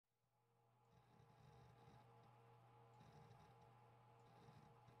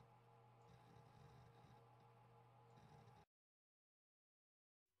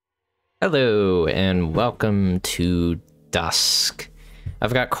Hello, and welcome to Dusk.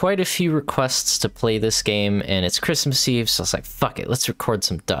 I've got quite a few requests to play this game, and it's Christmas Eve, so I was like, fuck it, let's record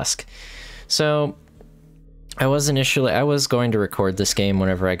some Dusk. So, I was going to record this game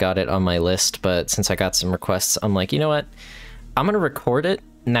whenever I got it on my list, but since I got some requests, I'm like, you know what? I'm gonna record it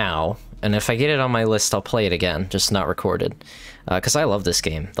now, and if I get it on my list, I'll play it again, just not recorded. Because I love this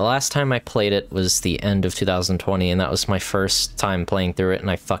game. The last time I played it was the end of 2020, and that was my first time playing through it,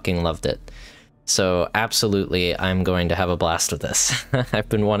 and I fucking loved it. So absolutely, I'm going to have a blast with this. I've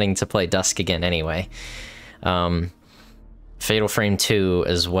been wanting to play Dusk again anyway. Fatal Frame 2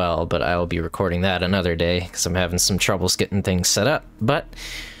 as well, but I'll be recording that another day, because I'm having some troubles getting things set up. But,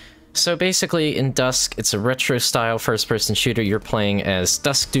 so basically, in Dusk, it's a retro-style first-person shooter. You're playing as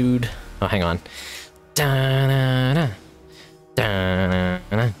Dusk Dude. Oh, hang on. Da-na-na.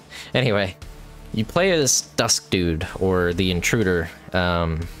 Anyway, you play as Dusk Dude, or the Intruder,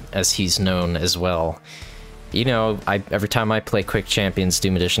 as he's known as well. You know, every time I play Quick Champions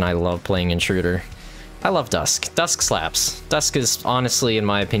Doom Edition, I love playing Intruder. I love Dusk. Dusk slaps. Dusk is, honestly, in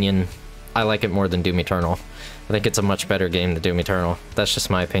my opinion, I like it more than Doom Eternal. I think it's a much better game than Doom Eternal. That's just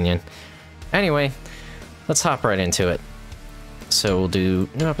my opinion. Anyway, let's hop right into it. So we'll do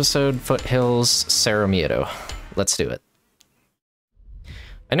new episode, Foothills, Cero Miedo. Let's do it.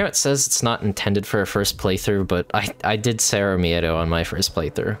 I know it says it's not intended for a first playthrough, but I did Cero Miedo on my first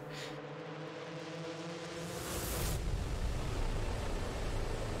playthrough.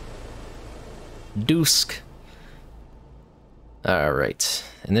 Dusk. Alright.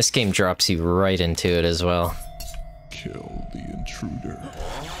 And this game drops you right into it as well. Kill the intruder.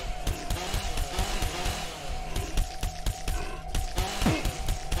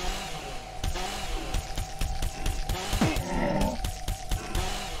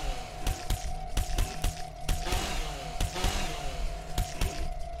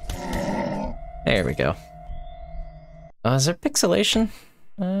 There we go. Is there pixelation?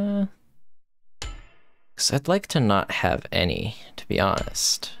 Because I'd like to not have any, to be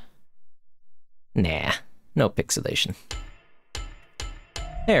honest. Nah, no pixelation.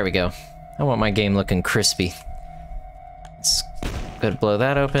 There we go. I want my game looking crispy. Let's go to blow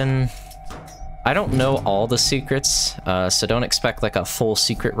that open. I don't know all the secrets, so don't expect like a full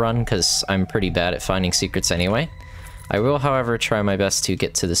secret run, because I'm pretty bad at finding secrets anyway. I will, however, try my best to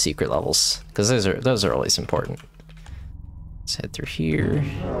get to the secret levels, because those are always important. Let's head through here.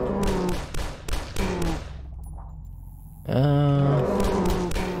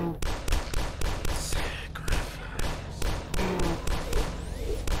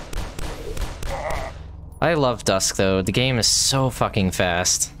 I love Dusk, though. The game is so fucking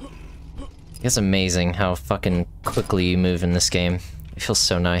fast. It's amazing how fucking quickly you move in this game. It feels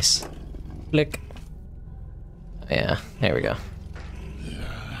so nice. Click. Yeah, there we go.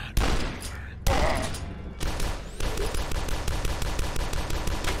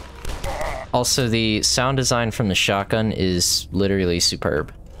 Also, the sound design from the shotgun is literally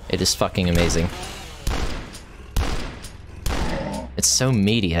superb. It is fucking amazing. It's so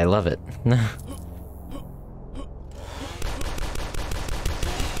meaty, I love it.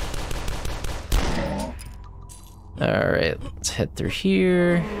 Alright, let's head through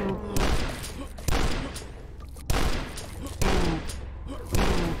here.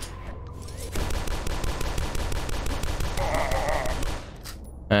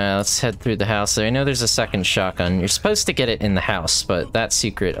 Let's head through the house. I know there's a second shotgun. You're supposed to get it in the house, but that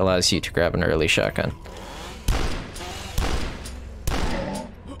secret allows you to grab an early shotgun.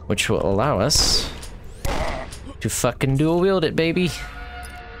 Which will allow us to fucking dual wield it, baby.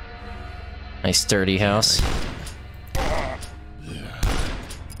 Nice dirty house.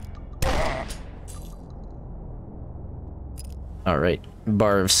 Alright,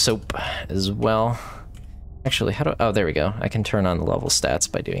 bar of soap as well. Actually, how do... Oh, there we go. I can turn on the level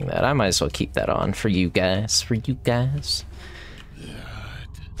stats by doing that. I might as well keep that on for you guys.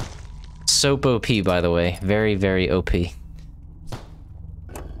 Soap OP, by the way. Very, very OP.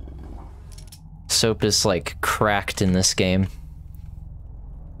 Soap is, like, cracked in this game.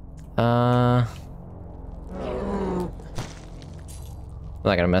 I'm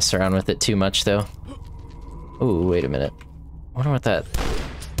not gonna mess around with it too much, though. Ooh, wait a minute. I wonder what that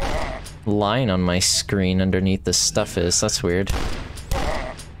line on my screen underneath the stuff is. That's weird.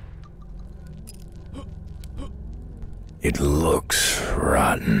 It looks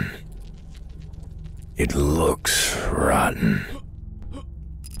rotten. It looks rotten.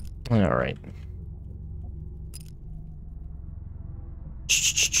 Alright.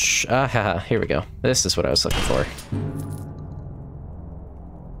 Ah, here we go. This is what I was looking for.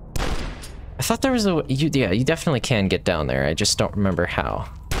 I thought there was a... yeah, you definitely can get down there. I just don't remember how.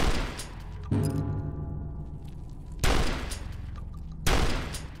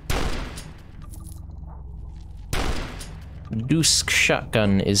 Dusk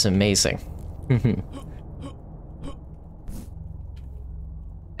shotgun is amazing.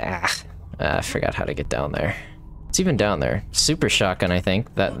 I forgot how to get down there. It's even down there. Super shotgun, I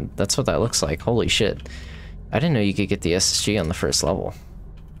think. That's what that looks like. Holy shit. I didn't know you could get the SSG on the first level.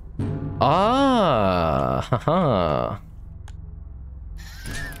 Ah, haha.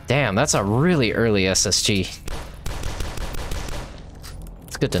 Damn, that's a really early SSG.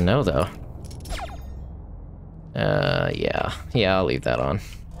 It's good to know, though. Yeah. Yeah, I'll leave that on.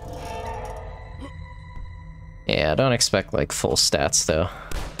 Yeah, don't expect, like, full stats, though.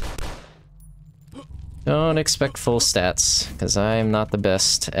 Don't expect full stats, because I'm not the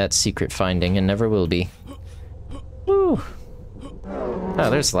best at secret finding and never will be. Woo! Oh,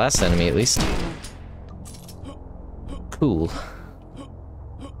 there's the last enemy, at least. Cool.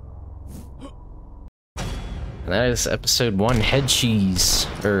 And that is episode 1, Head Cheese.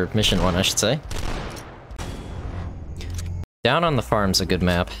 Or mission 1, I should say. Down on the Farm's a good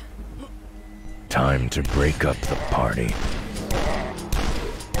map. Time to break up the party.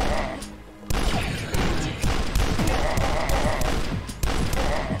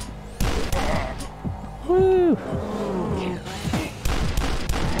 Woo!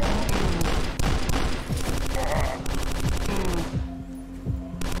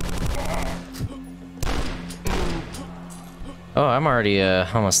 Oh, I'm already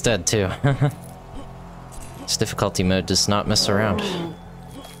almost dead too. This difficulty mode does not mess around.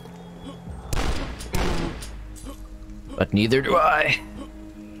 But neither do I.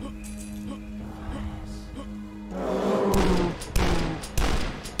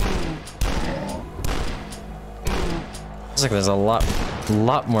 Looks like there's a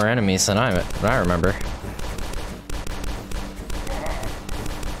lot more enemies than I remember.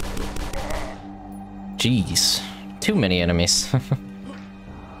 Jeez, too many enemies.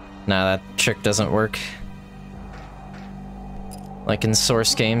 Nah, that trick doesn't work. Like in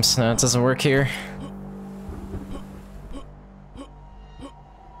Source games, no, it doesn't work here.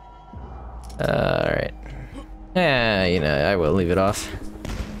 Alright. Yeah, you know, I will leave it off.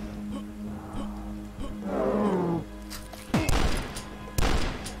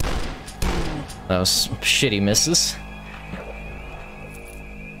 That was shitty misses.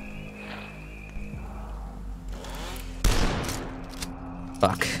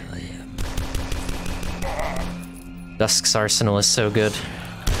 Fuck. Dusk's arsenal is so good.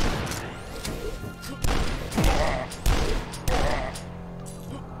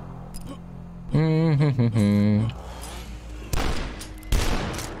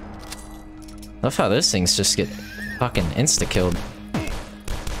 Love how those things just get fucking insta-killed.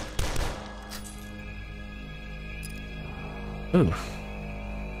 Ooh.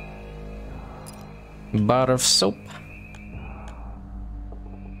 Bar of soap.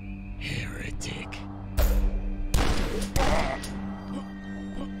 Heretic.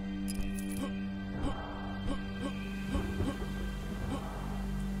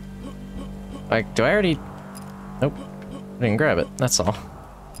 Like, do I already... Nope. I didn't grab it, that's all.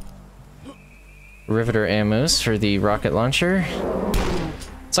 Riveter ammos for the rocket launcher.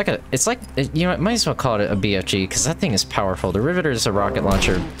 It's like, you know, I might as well call it a BFG, because that thing is powerful. The Riveter is a rocket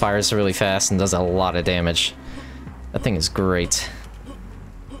launcher, fires really fast, and does a lot of damage. That thing is great.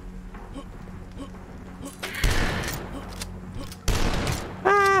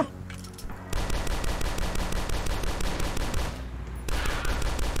 Ah!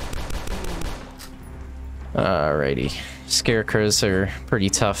 Alrighty. Scarecrows are pretty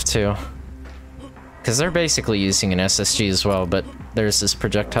tough, too. Because they're basically using an SSG as well, but there's this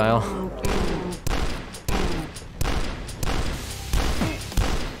projectile.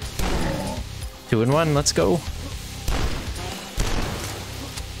 Two in one, let's go.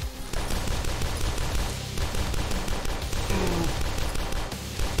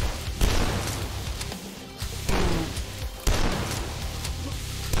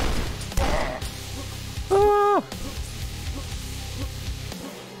 Ah!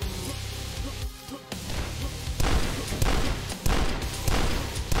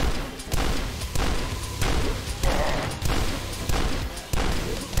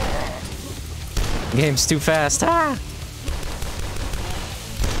 Game's too fast. Ah!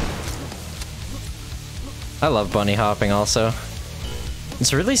 I love bunny hopping also.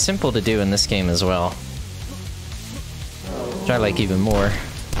 It's really simple to do in this game as well. Which I like even more.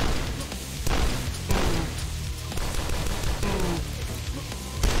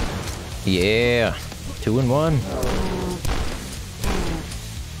 Yeah, 2 in 1.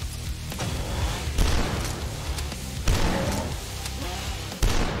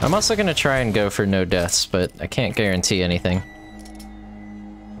 I'm also gonna try and go for no deaths, but I can't guarantee anything.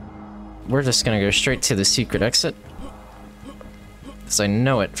 We're just gonna go straight to the secret exit, because I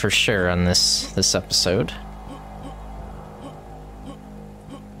know it for sure on this episode.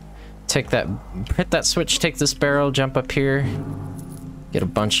 Take that, hit that switch, take this barrel, jump up here, get a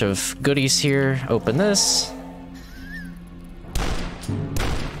bunch of goodies here, open this.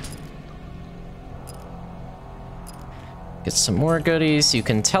 Get some more goodies. You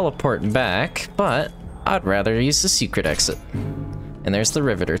can teleport back, but I'd rather use the secret exit. And there's the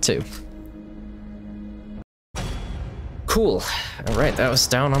riveter too. Cool. Alright, that was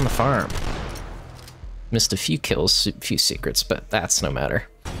down on the farm. Missed a few kills, a few secrets, but that's no matter.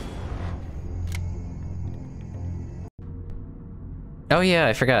 Oh yeah,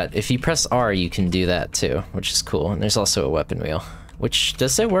 I forgot. If you press R, you can do that too, which is cool. And there's also a weapon wheel. Which,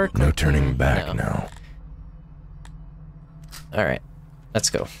 does it work? No turning back now. Alright, let's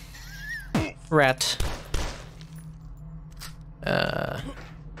go. Rat.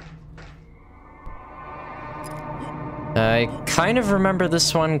 I kind of remember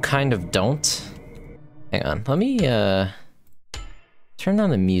this one, kind of don't. Hang on, let me, turn on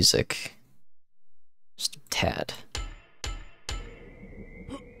the music. Just a tad.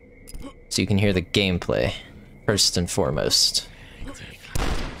 So you can hear the gameplay, first and foremost.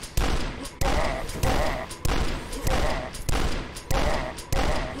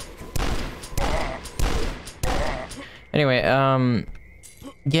 Anyway,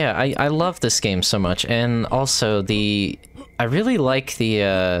 yeah, I love this game so much, and also I really like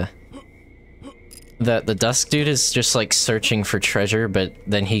the Dusk dude is just like searching for treasure, but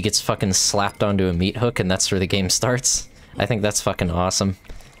then he gets fucking slapped onto a meat hook, and that's where the game starts. I think that's fucking awesome.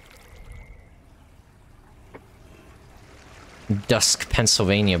 Dusk,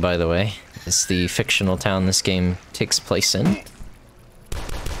 Pennsylvania, by the way, is the fictional town this game takes place in.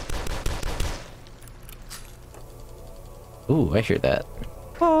 Ooh, I hear that.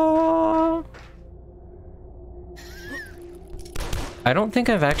 Aww. I don't think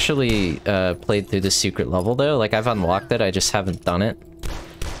I've actually played through the secret level though. Like, I've unlocked it, I just haven't done it.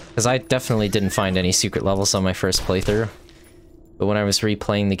 Because I definitely didn't find any secret levels on my first playthrough. But when I was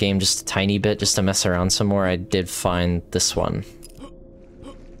replaying the game just a tiny bit, just to mess around some more, I did find this one.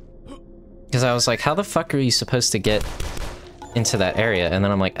 Because I was like, how the fuck are you supposed to get into that area? And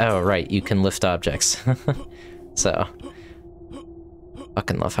then I'm like, oh right, you can lift objects. So...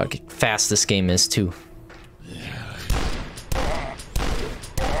 fucking love how fast this game is, too.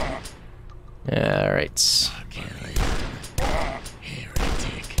 Alright.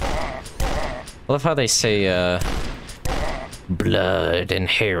 I love how they say, Blood and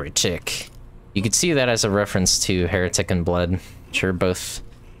Heretic. You could see that as a reference to Heretic and Blood, which are both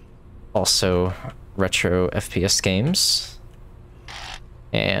also retro FPS games.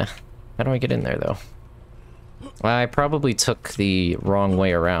 Yeah. How do I get in there, though? I probably took the wrong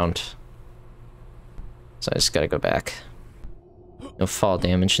way around. So I just gotta go back. No fall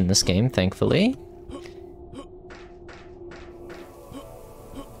damage in this game, thankfully.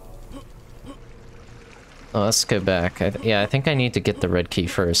 Oh, let's go back. Yeah, I think I need to get the red key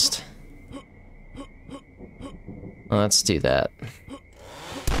first. Well, let's do that.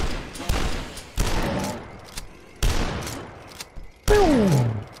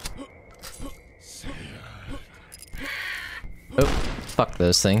 Oh, fuck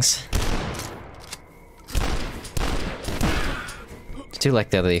those things. I do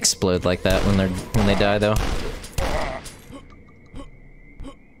like that they explode like that when they die, though.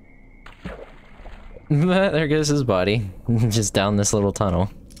 There goes his body, just down this little tunnel.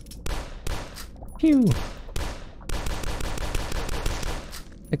 Phew.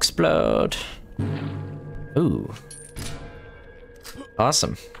 Explode. Ooh.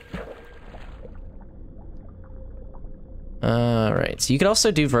 Awesome. Alright, so you could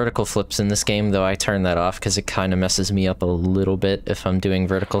also do vertical flips in this game, though I turn that off because it kind of messes me up a little bit if I'm doing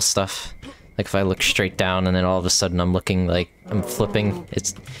vertical stuff. Like if I look straight down and then all of a sudden I'm looking like I'm flipping,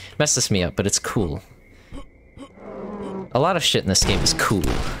 it messes me up, but it's cool. A lot of shit in this game is cool.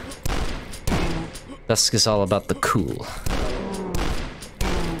 Dusk is all about the cool.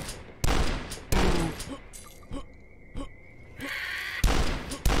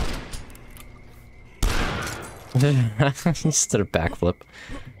 Just did a backflip.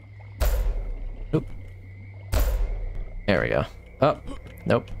 Oop. There we go. Oh,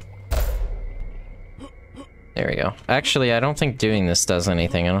 nope. There we go. Actually, I don't think doing this does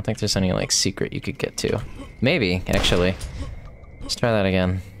anything. I don't think there's any, like, secret you could get to. Maybe, actually. Let's try that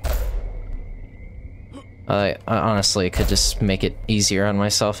again. I honestly could just make it easier on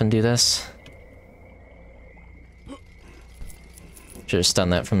myself and do this. Should have just done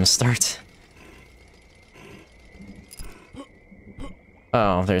that from the start.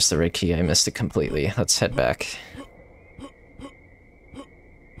 Oh, there's the red key. I missed it completely. Let's head back.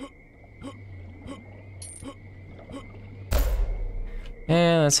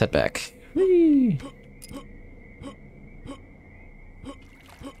 And let's head back. Whee!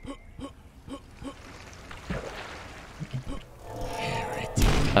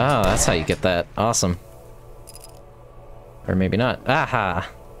 Oh, that's how you get that. Awesome. Or maybe not. Aha!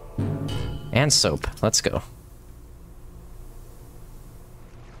 And soap. Let's go.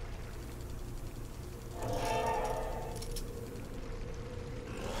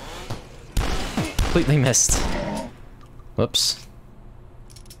 Completely missed. Whoops.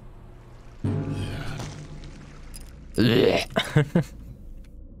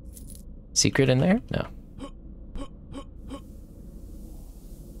 Secret in there? No.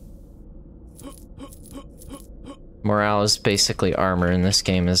 Morale is basically armor in this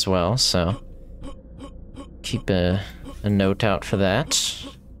game as well, so keep a note out for that.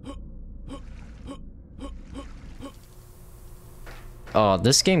 Oh,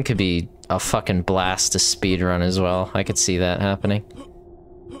 this game could be a fucking blast to speedrun as well. I could see that happening.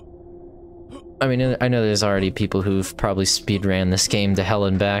 I mean, I know there's already people who've probably speedran this game to hell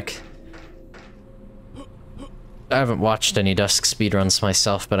and back. I haven't watched any Dusk speedruns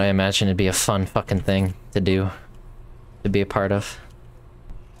myself, but I imagine it'd be a fun fucking thing to do. To be a part of.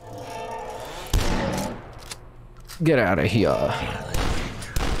 Get out of here.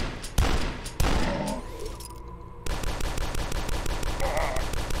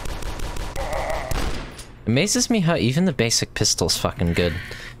 Amazes me how even the basic pistol's fucking good.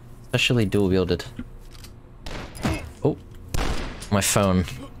 Especially dual-wielded. Oh. My phone.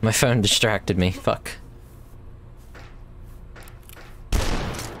 My phone distracted me. Fuck.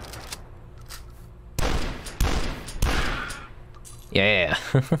 Yeah.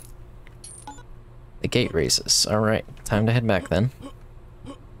 The gate raises. Alright, time to head back then.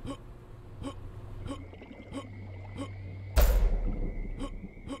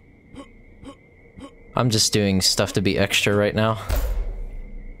 I'm just doing stuff to be extra right now.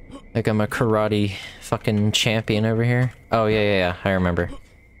 Like I'm a karate fucking champion over here. Oh, yeah, I remember.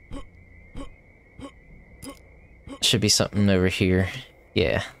 Should be something over here.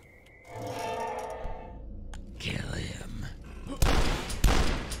 Yeah. Kill him.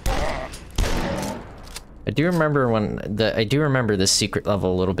 I do remember this secret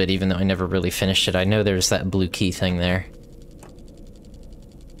level a little bit, even though I never really finished it. I know there's that blue key thing there.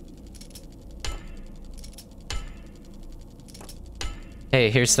 Hey,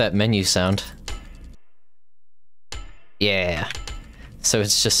 here's that menu sound. Yeah. So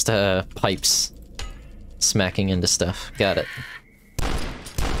it's just, pipes smacking into stuff. Got it.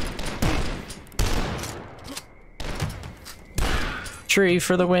 Tree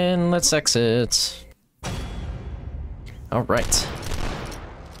for the win, let's exit. Alright.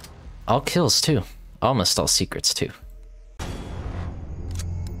 All kills, too. Almost all secrets, too.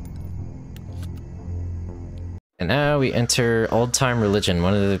 And now we enter Old Time Religion,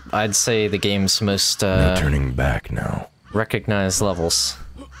 one of the, I'd say, the game's most, No turning back now. Recognized levels.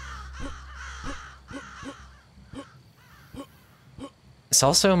 It's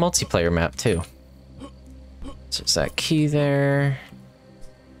also a multiplayer map, too. So there's that key there.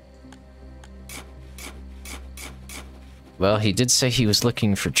 Well, he did say he was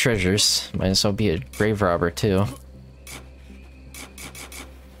looking for treasures. Might as well be a grave robber, too.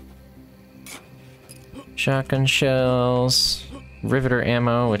 Shotgun shells. Riveter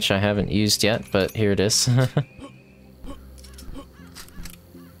ammo, which I haven't used yet, but here it is.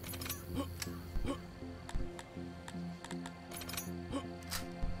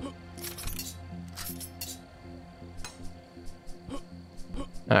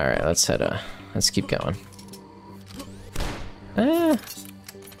 Alright, let's keep going.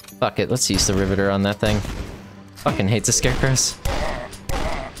 Fuck it, let's use the riveter on that thing. Fucking hate the scarecrows.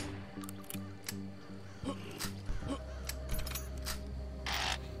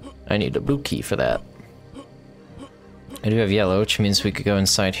 I need a blue key for that. I do have yellow, which means we could go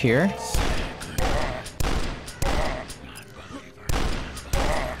inside here.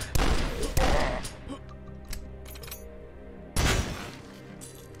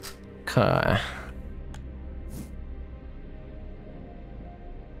 Okay.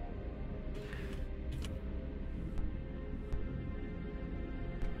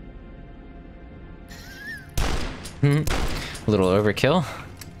 A little overkill.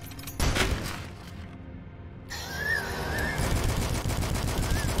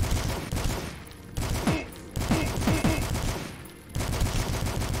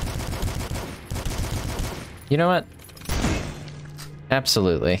 You know what?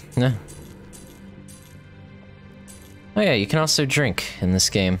 Absolutely. Oh yeah, you can also drink in this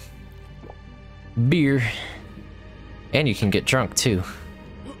game. Beer. And you can get drunk too.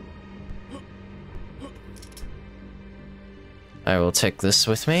 I will take this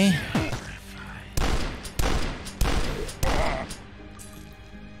with me.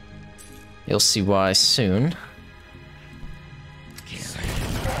 You'll see why soon.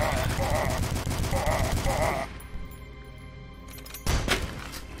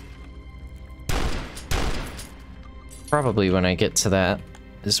 Probably when I get to that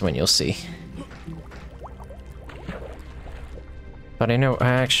is when you'll see. But I know,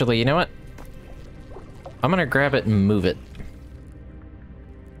 actually, you know what? I'm gonna grab it and move it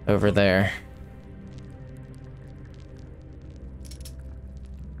over there.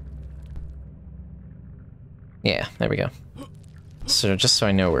 Yeah, there we go. So just so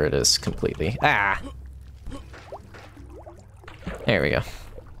I know where it is completely. Ah! There we go.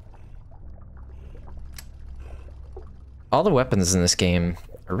 All the weapons in this game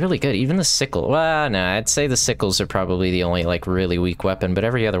are really good. Even the sickle. Well, no, I'd say the sickles are probably the only, like, really weak weapon, but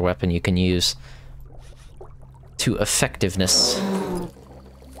every other weapon you can use to effectiveness.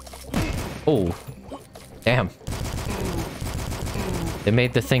 Oh. Damn. They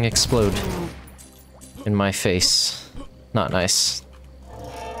made the thing explode in my face. Not nice.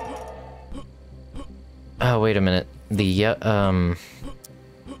 Oh, wait a minute. The,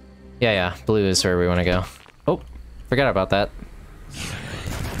 yeah, blue is where we want to go. Oh, forgot about that.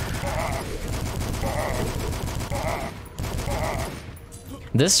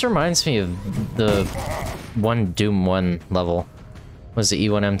 This reminds me of the one Doom 1 level. Was it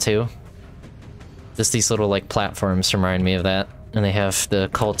E1M2? Just these little, like, platforms remind me of that. And they have the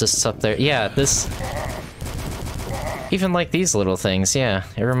cultists up there. Yeah, this... Even like these little things, yeah.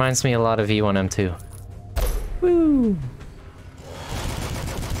 It reminds me a lot of E1M2. Woo!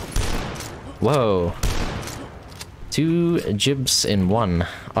 Whoa. 2 jibs in 1.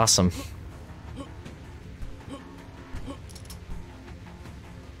 Awesome.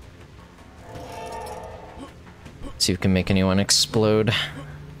 See if we can make anyone explode.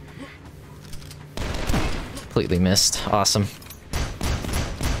 Completely missed. Awesome.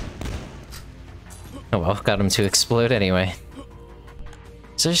 Oh well, got him to explode anyway.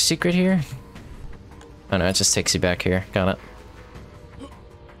 Is there a secret here? Oh no, it just takes you back here. Got it.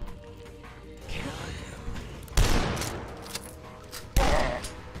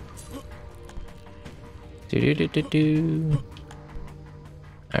 Do-do-do-do-do.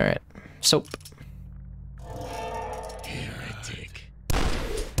 Alright. Soap. Heretic.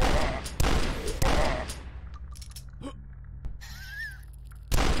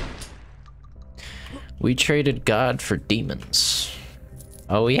 We traded God for demons.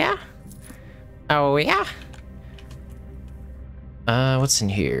 Oh yeah? Oh yeah? What's in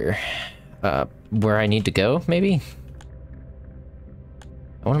here? Where I need to go, maybe?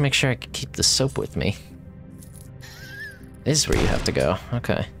 I want to make sure I can keep the soap with me. This is where you have to go.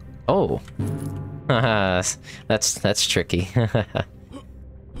 Okay. Oh. that's tricky.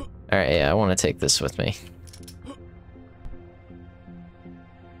 Alright, yeah, I want to take this with me.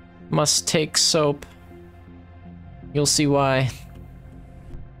 Must take soap. You'll see why.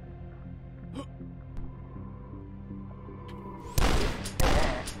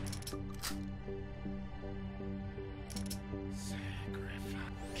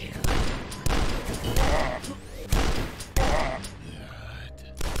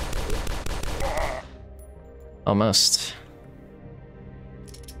 Almost.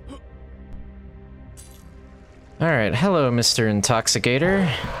 Alright, hello, Mr.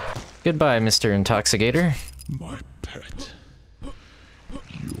 Intoxicator. Goodbye, Mr. Intoxicator. My pet.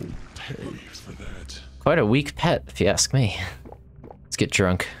 You'll pay for that. Quite a weak pet, if you ask me. Let's get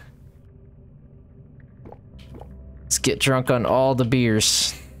drunk. Let's get drunk on all the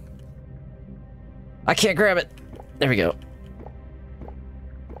beers. I can't grab it. There we go.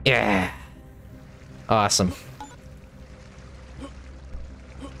 Yeah. Awesome.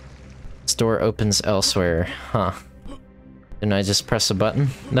 This door opens elsewhere. Huh. Didn't I just press a button?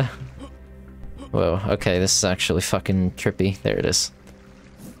 No. Whoa, okay, this is actually fucking trippy. There it is.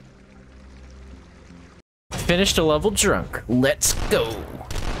 Finished a level drunk. Let's go!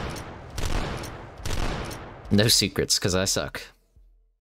 No secrets, because I suck.